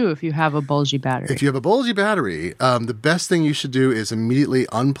should you do if you have a bulgy battery? If you have a bulgy battery, the best thing you should do is immediately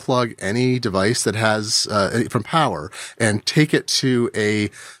unplug any device that has from power and take it to a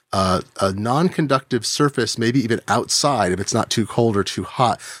non-conductive surface, maybe even outside if it's not too cold or too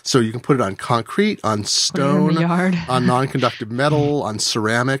hot. So you can put it on concrete, on stone, on non-conductive metal, on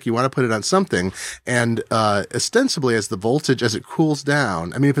ceramic. You want to put it on something. And ostensibly, as it cools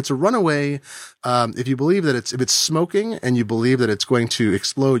down, I mean, if it's a runaway, if you believe that if it's smoking and you believe that it's going to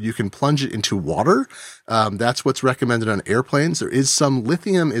explode, you can plunge it into water. That's what's recommended on airplanes. There is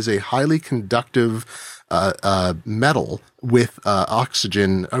lithium is a highly conductive metal with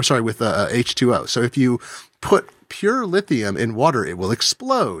with H2O. So if you put pure lithium in water, it will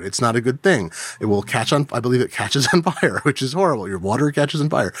explode. It's not a good thing. It will catch on, I believe it catches on fire, which is horrible. Your water catches on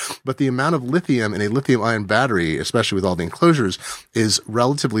fire. But the amount of lithium in a lithium ion battery, especially with all the enclosures, is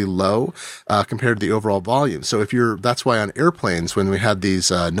relatively low compared to the overall volume. So that's why on airplanes, when we had these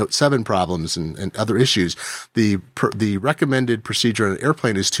Note 7 problems and other issues, the recommended procedure on an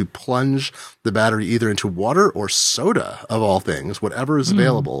airplane is to plunge the battery either into water or soda, of all things, whatever is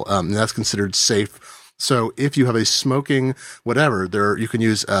available. And that's considered safe. So if you have a smoking whatever, you can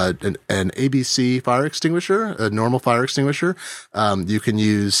use an ABC fire extinguisher, a normal fire extinguisher. You can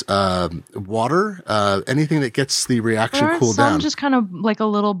use water, anything that gets the reaction cooled down. Some just kind of like a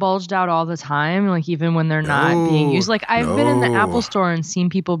little bulged out all the time, like even when they're not being used. Like I've been in the Apple store and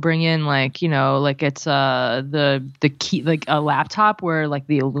seen people bring in like, like it's the key, like a laptop where like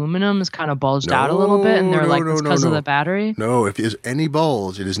the aluminum is kind of bulged out a little bit, and they're it's because of the battery. No, if there's any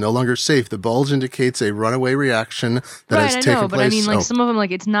bulge, it is no longer safe. The bulge indicates a runaway reaction that has taken place. But I mean, like some of them,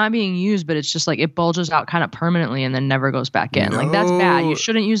 like it's not being used, but it's just like it bulges out kind of permanently and then never goes back in. Like that's bad. You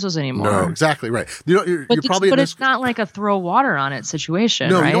shouldn't use those anymore. No, exactly right. You're probably. But it's not like a throw water on it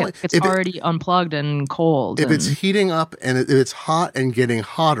situation, right? It's already unplugged and cold. If it's heating up and if it's hot and getting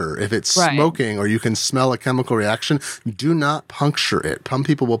hotter, if it's smoking or you can smell a chemical reaction, do not puncture it. Some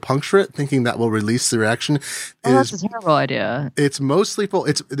people will puncture it, thinking that will release the reaction. That's a terrible idea. It's mostly full.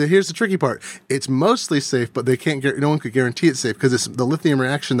 Here's the tricky part. It's mostly safe, but they can't. No one could guarantee it's safe because it's the lithium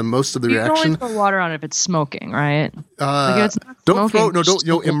reaction. The most of the reaction. You can only throw water on it if it's smoking, right? Like if it's not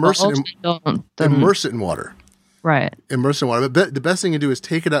don't immerse it. Immerse it in water. Right. Immerse in water. But the best thing to do is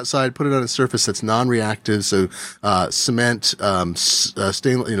take it outside, put it on a surface that's non-reactive. So cement,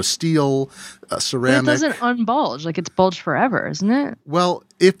 stainless, steel, ceramic. But it doesn't unbulge. Like it's bulged forever, isn't it? Well,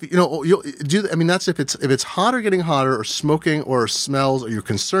 if you'll do. I mean, that's if it's hot or getting hotter, or smoking, or smells, or you're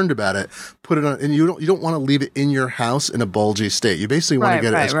concerned about it. Put it on, and you don't want to leave it in your house in a bulgy state. You basically want to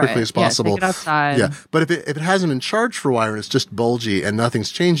get it as quickly as possible. Yeah, take it outside. Yeah, but if it hasn't been charged for a while and it's just bulgy and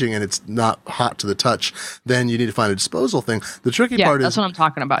nothing's changing and it's not hot to the touch, then you need to find a disposal thing. The tricky part is that's what I'm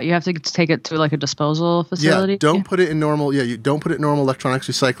talking about. You have to take it to like a disposal facility. Yeah, don't put it in normal. Yeah, you don't put it in normal electronics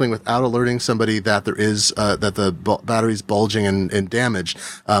recycling without alerting somebody that there is that the battery's bulging and damaged.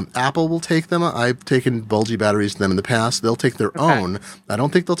 Apple will take them. I've taken bulgy batteries to them in the past. They'll take their own. I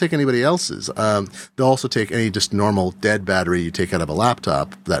don't think they'll take anybody else's. They'll also take any just normal dead battery you take out of a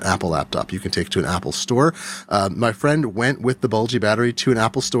laptop, that Apple laptop, you can take to an Apple store. My friend went with the bulgy battery to an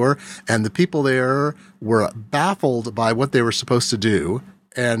Apple store, and the people there were baffled by what they were supposed to do.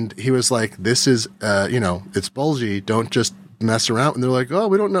 And he was like, this is, it's bulgy. Don't just mess around. And they're like, oh,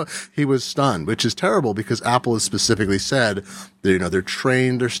 we don't know. He was stunned, which is terrible because Apple has specifically said that, they're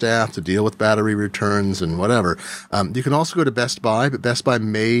trained their staff to deal with battery returns and whatever. You can also go to Best Buy, but Best Buy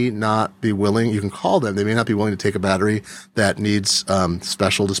may not be willing. You can call them. They may not be willing to take a battery that needs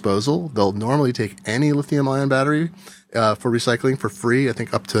special disposal. They'll normally take any lithium ion battery for recycling for free. I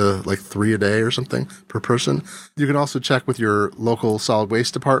think up to like 3 a day or something per person. You can also check with your local solid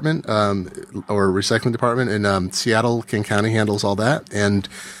waste department or recycling department in Seattle. King County handles all that, and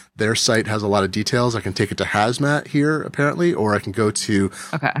their site has a lot of details. I can take it to Hazmat here apparently, or I can go to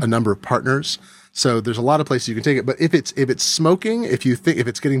a number of partners. So there's a lot of places you can take it. But if it's smoking, if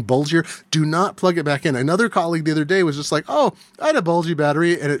it's getting bulgier, do not plug it back in. Another colleague the other day was just like, oh, I had a bulgy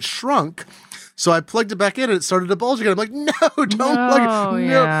battery and it shrunk. So I plugged it back in and it started to bulge again. I'm like, no, don't plug it.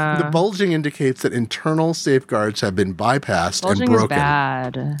 No. The bulging indicates that internal safeguards have been bypassed and broken. Is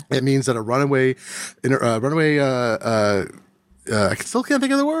bad. It means that a runaway I still can't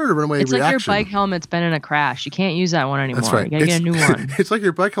think of the word. A runaway reaction. It's like your bike helmet's been in a crash. You can't use that one anymore. That's right. You gotta get a new one. It's like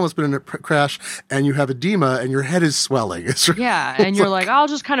your bike helmet's been in a crash and you have edema and your head is swelling. Yeah, and you're like, I'll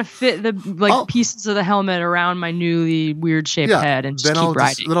just kind of fit the pieces of the helmet around my newly weird shaped head and just keep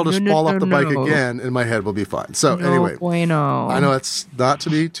riding. Then I'll just fall off the bike again and my head will be fine. So anyway, bueno. I know it's not to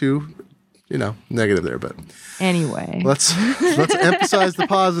be too negative there, but anyway, let's emphasize the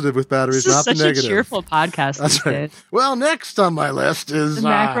positive with batteries, not the negative. Such a cheerful podcast. That's right. Well, next on my list is the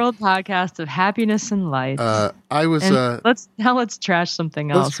Macworld podcast of happiness and light. Let's trash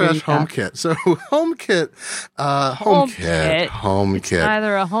something else. Let's trash HomeKit. So HomeKit. It's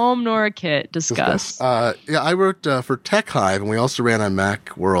neither a home nor a kit. Discuss. I worked for TechHive, and we also ran on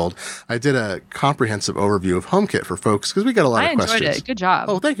Macworld. I did a comprehensive overview of HomeKit for folks because we got a lot of questions. I enjoyed it. Good job.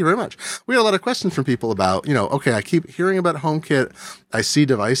 Oh, thank you very much. We got a lot of questions from people about, okay, I keep hearing about HomeKit. I see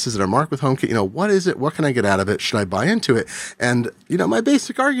devices that are marked with HomeKit. What is it? What can I get out of it? Should I buy into it? And, my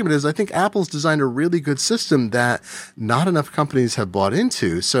basic argument is I think Apple's designed a really good system that not enough companies have bought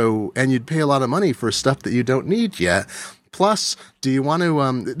into. So, and you'd pay a lot of money for stuff that you don't need yet. Plus, do you want to,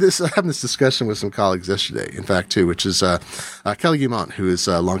 I had this discussion with some colleagues yesterday, in fact, too, which is Kelly Guimont, who is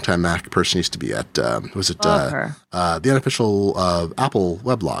a longtime Mac person, used to be at, the unofficial Apple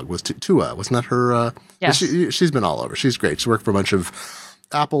weblog, was Tua, wasn't that her? Yes. She's been all over. She's great. She worked for a bunch of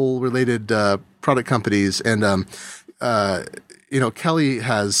Apple-related product companies, and Kelly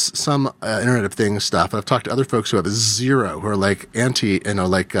has some Internet of Things stuff. I've talked to other folks who have zero, who are like anti,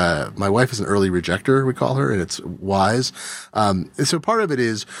 my wife is an early rejecter, we call her, and it's wise. And so part of it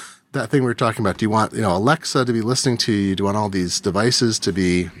is that thing we were talking about. Do you want, Alexa to be listening to you? Do you want all these devices to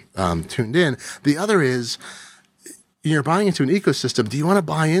be tuned in? The other is, you're buying into an ecosystem. Do you want to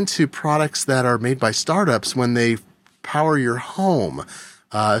buy into products that are made by startups when they power your home?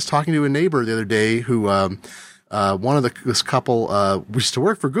 I was talking to a neighbor the other day who, this couple, used to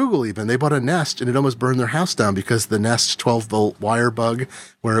work for Google even. They bought a Nest and it almost burned their house down because the Nest 12-volt wire bug,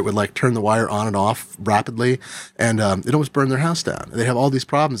 where it would like turn the wire on and off rapidly, and it almost burned their house down. They have all these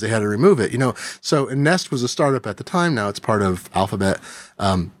problems. They had to remove it, So Nest was a startup at the time. Now it's part of Alphabet.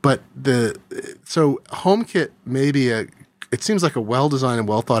 So HomeKit may be it seems like a well-designed and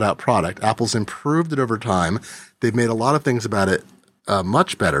well-thought-out product. Apple's improved it over time. They've made a lot of things about it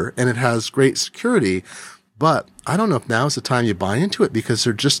much better, and it has great security. But I don't know if now is the time you buy into it, because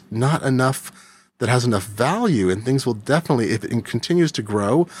there's just not enough that has enough value, and things will definitely, if it continues to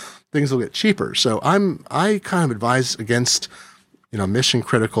grow, things will get cheaper. So I kind of advise against, mission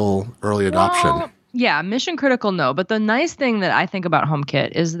critical early adoption. Well, yeah, mission critical, no. But the nice thing that I think about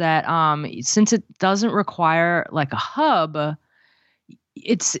HomeKit is that since it doesn't require like a hub,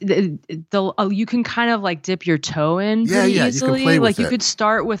 you can kind of like dip your toe in pretty easily. You can play with you could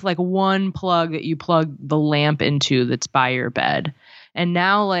start with like one plug that you plug the lamp into that's by your bed. And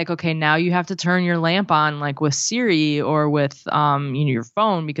now now you have to turn your lamp on like with Siri or with your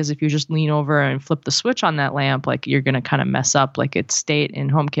phone, because if you just lean over and flip the switch on that lamp, like you're going to kind of mess up like its state in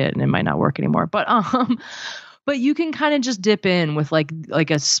HomeKit and it might not work anymore. But you can kind of just dip in with like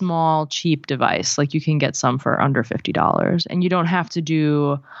a small cheap device. Like you can get some for under $50, and you don't have to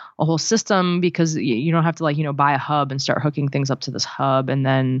do a whole system, because you don't have to buy a hub and start hooking things up to this hub and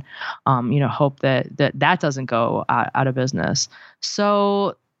then hope that doesn't go out of business.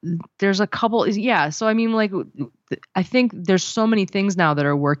 So there's a couple. So I mean, I think there's so many things now that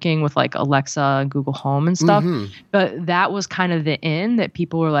are working with like Alexa and Google Home and stuff. Mm-hmm. But that was kind of the in that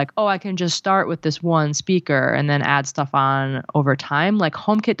people were like, oh, I can just start with this one speaker and then add stuff on over time. Like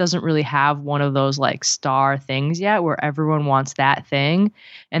HomeKit doesn't really have one of those like star things yet where everyone wants that thing.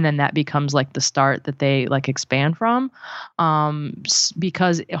 And then that becomes like the start that they like expand from.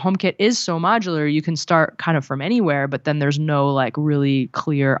 Because HomeKit is so modular, you can start kind of from anywhere, but then there's no like really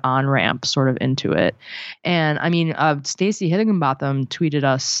clear on-ramp sort of into it. And I mean, Stacey Higginbotham tweeted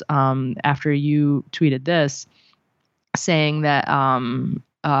us after you tweeted this, saying that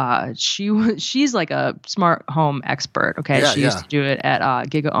she's like a smart home expert. Okay, she used to do it at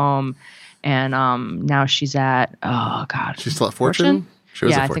GigaOM, and now she's at she's still at Fortune.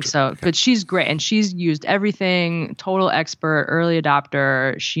 I think so. Okay. But she's great, and she's used everything. Total expert, early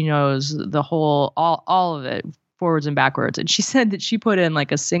adopter. She knows the whole all of it, forwards and backwards. And she said that she put in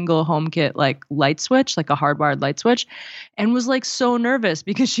like a single HomeKit like light switch, like a hardwired light switch, and was like so nervous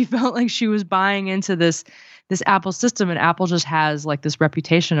because she felt like she was buying into this Apple system, and Apple just has like this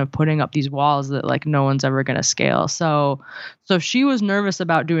reputation of putting up these walls that like no one's ever going to scale. So she was nervous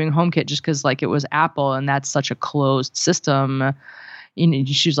about doing HomeKit just because like it was Apple and that's such a closed system.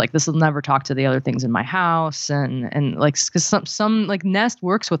 She was like, this will never talk to the other things in my house. And like, cause some like Nest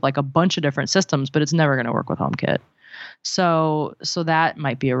works with like a bunch of different systems, but it's never going to work with HomeKit. So that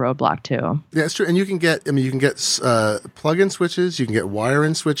might be a roadblock too. Yeah, it's true. And you can get plug-in switches, you can get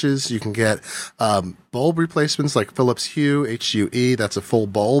wire-in switches, you can get bulb replacements like Philips Hue, HUE, that's a full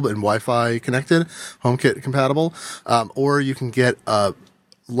bulb and Wi-Fi connected, HomeKit compatible. Or you can get a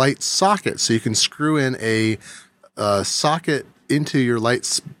light socket, so you can screw in a socket into your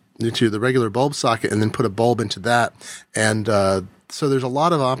lights, into the regular bulb socket, and then put a bulb into that. And so there's a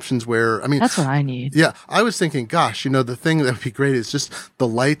lot of options where, I mean, that's what I need. Yeah. I was thinking, gosh, the thing that would be great is just the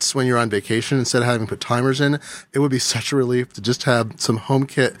lights when you're on vacation, instead of having to put timers in. It would be such a relief to just have some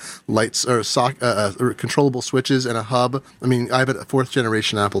HomeKit lights or controllable switches and a hub. I mean, I have a 4th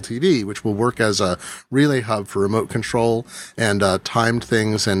generation Apple TV, which will work as a relay hub for remote control and timed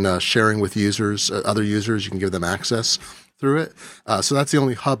things and sharing with users, other users. You can give them access through it. So that's the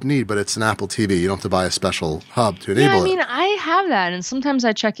only hub need, but it's an Apple TV. You don't have to buy a special hub to enable it. Yeah, I mean, I have that, and sometimes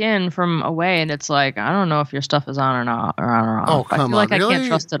I check in from away, and it's like, I don't know if your stuff is on or not, or on or off. Oh, come I feel like really? I can't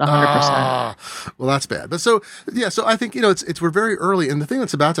trust it 100%. Well, that's bad. But so I think, we're very early, and the thing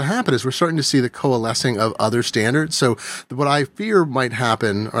that's about to happen is we're starting to see the coalescing of other standards. So what I fear might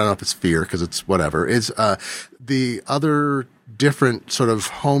happen, I don't know if it's fear because it's whatever, is the other different sort of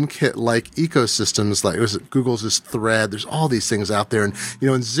HomeKit-like ecosystems, like Google's is Thread. There's all these things out there, and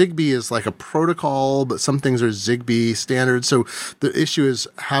and Zigbee is like a protocol, but some things are Zigbee standards. So the issue is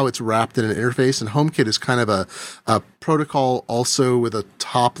how it's wrapped in an interface, and HomeKit is kind of a protocol also with a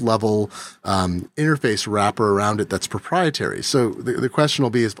top-level interface wrapper around it that's proprietary. So the question will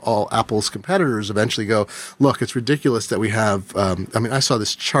be if all Apple's competitors eventually go, look, it's ridiculous that we have. I saw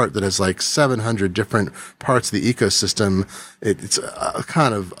this chart that has like 700 different parts of the ecosystem. It's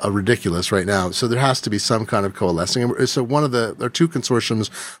kind of ridiculous right now. So there has to be some kind of coalescing. So there are two consortiums,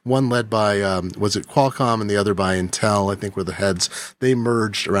 one led by, was it Qualcomm and the other by Intel, I think were the heads. They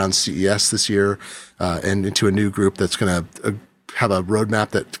merged around CES this year, and into a new group that's going to have a roadmap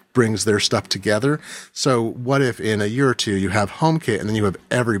that brings their stuff together. So what if in a year or two you have HomeKit and then you have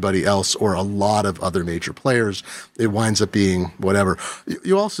everybody else or a lot of other major players? It winds up being whatever.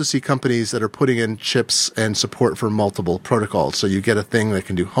 You also see companies that are putting in chips and support for multiple protocols. So you get a thing that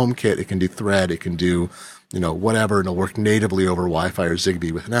can do HomeKit, it can do Thread, it can do whatever, and it'll work natively over Wi-Fi or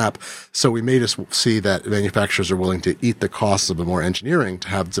Zigbee with an app. So we may just see that manufacturers are willing to eat the costs of the more engineering to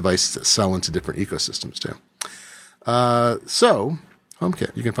have devices that sell into different ecosystems too. So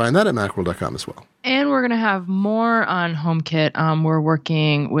HomeKit, you can find that at macworld.com as well. And we're going to have more on HomeKit. We're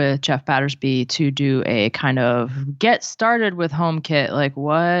working with Jeff Battersby to do a kind of get started with HomeKit. Like,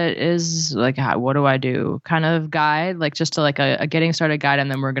 what do I do kind of guide, like just to like a getting started guide. And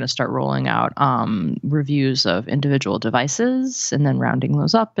then we're going to start rolling out reviews of individual devices and then rounding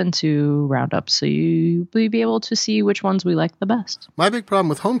those up into roundups. So you'll be able to see which ones we like the best. My big problem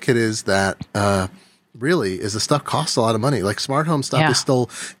with HomeKit is that, really is the stuff costs a lot of money. Like smart home stuff is still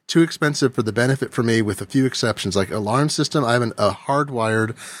too expensive for the benefit for me, with a few exceptions. Like alarm system, I have a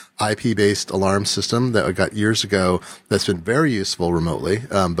hardwired IP-based alarm system that I got years ago that's been very useful remotely,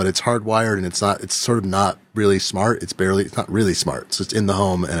 but it's hardwired and it's sort of not really smart. It's not really smart. So it's in the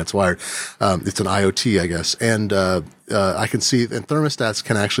home and it's wired. It's an IoT, I guess. And I can see, and thermostats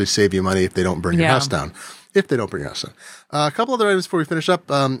can actually save you money if they don't burn your house down. If they don't bring us in. A couple other items before we finish up.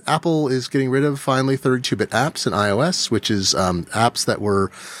 Apple is getting rid of finally 32-bit apps in iOS, which is apps that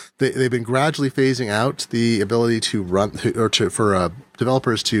they've been gradually phasing out the ability to run for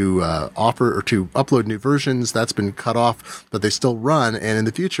developers to offer or to upload new versions. That's been cut off, but they still run. And in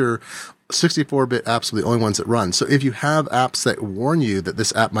the future, 64-bit apps are the only ones that run. So if you have apps that warn you that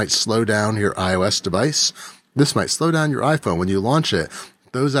this app might slow down your iOS device, this might slow down your iPhone when you launch it,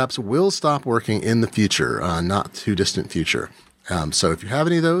 those apps will stop working in the future, not too distant future. So if you have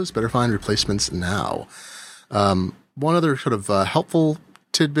any of those, better find replacements now. One other sort of helpful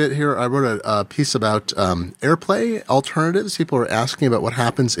tidbit here. I wrote a piece about AirPlay alternatives. People are asking about what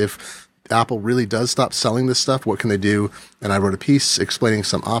happens if Apple really does stop selling this stuff. What can they do? And I wrote a piece explaining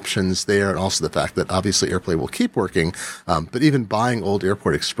some options there, and also the fact that obviously AirPlay will keep working, but even buying old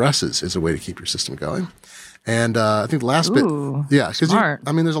Airport Expresses is a way to keep your system going. And I think the last bit, because there's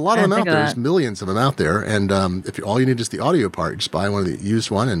a lot of them out there. There's millions of them out there, and if all you need is the audio part, just buy one of the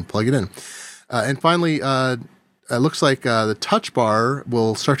used one and plug it in. And finally, it looks like the Touch Bar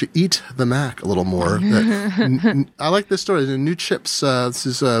will start to eat the Mac a little more. I like this story. The new chips. This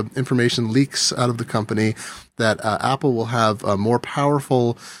is information leaks out of the company that Apple will have a more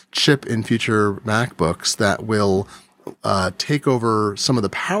powerful chip in future MacBooks that will take over some of the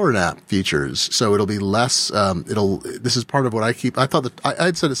power nap features. So it'll be less, this is part of what I thought that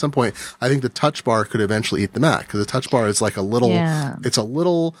I'd said at some point, I think the Touch Bar could eventually eat the Mac, because the Touch Bar is like it's a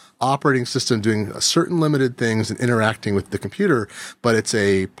little operating system doing certain limited things and interacting with the computer, but it's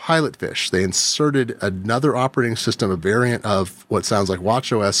a pilot fish. They inserted another operating system, a variant of what sounds like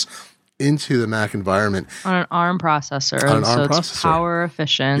watchOS, into the Mac environment. On an ARM processor. It's power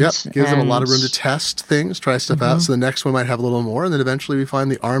efficient. Yep. Gives them a lot of room to test things, try stuff out. So the next one might have a little more, and then eventually we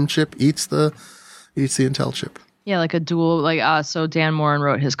find the ARM chip eats the Intel chip. Yeah, like a dual, so Dan Morin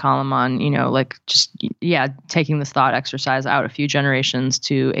wrote his column on, taking this thought exercise out a few generations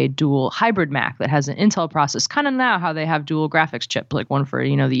to a dual hybrid Mac that has an Intel process, kind of now how they have dual graphics chip, like one for,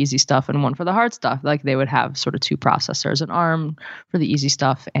 the easy stuff and one for the hard stuff. Like they would have sort of two processors, an ARM for the easy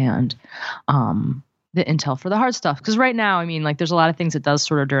stuff and the intel for the hard stuff. Because right now, I mean, like there's a lot of things it does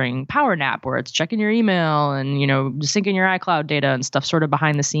sort of during power nap where it's checking your email and, syncing your iCloud data and stuff sort of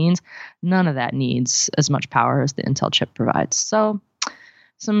behind the scenes. None of that needs as much power as the Intel chip provides. So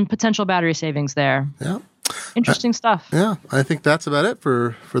some potential battery savings there. Yeah. Interesting stuff. Yeah, I think that's about it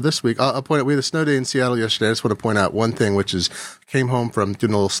for this week. I'll point out, we had a snow day in Seattle yesterday. I just want to point out one thing, which is came home from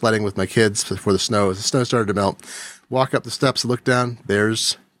doing a little sledding with my kids before the snow. As the snow started to melt, walk up the steps, look down,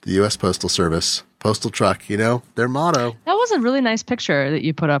 there's the U.S. Postal Service postal truck, their motto. That was a really nice picture that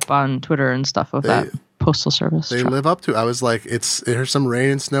you put up on Twitter and stuff of that postal service. They truck. Live up to it. I was like, there's some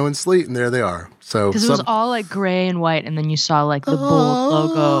rain and snow and sleet, and there they are. So because it was all like gray and white, and then you saw like the bold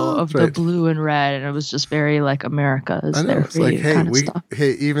logo of the blue and red, and it was just very like America is there for you kind of stuff.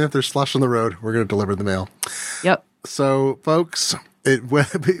 Hey, even if there's slush on the road, we're going to deliver the mail. Yep. So, folks,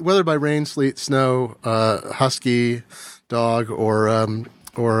 whether by rain, sleet, snow, husky, dog, or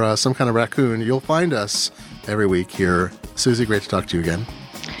some kind of raccoon, you'll find us every week here. Susie, great to talk to you again.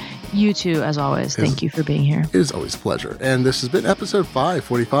 You too, as always. Thank you for being here. It is always a pleasure. And this has been episode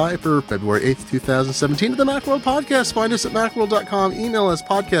 545 for February 8th, 2017 of the Macworld Podcast. Find us at macworld.com. Email us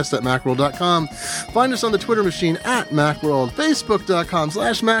podcast@macworld.com. Find us on the Twitter machine @Macworld,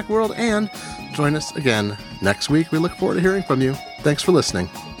 facebook.com/Macworld, and join us again next week. We look forward to hearing from you. Thanks for listening.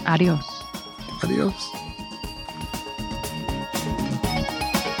 Adios. Adios.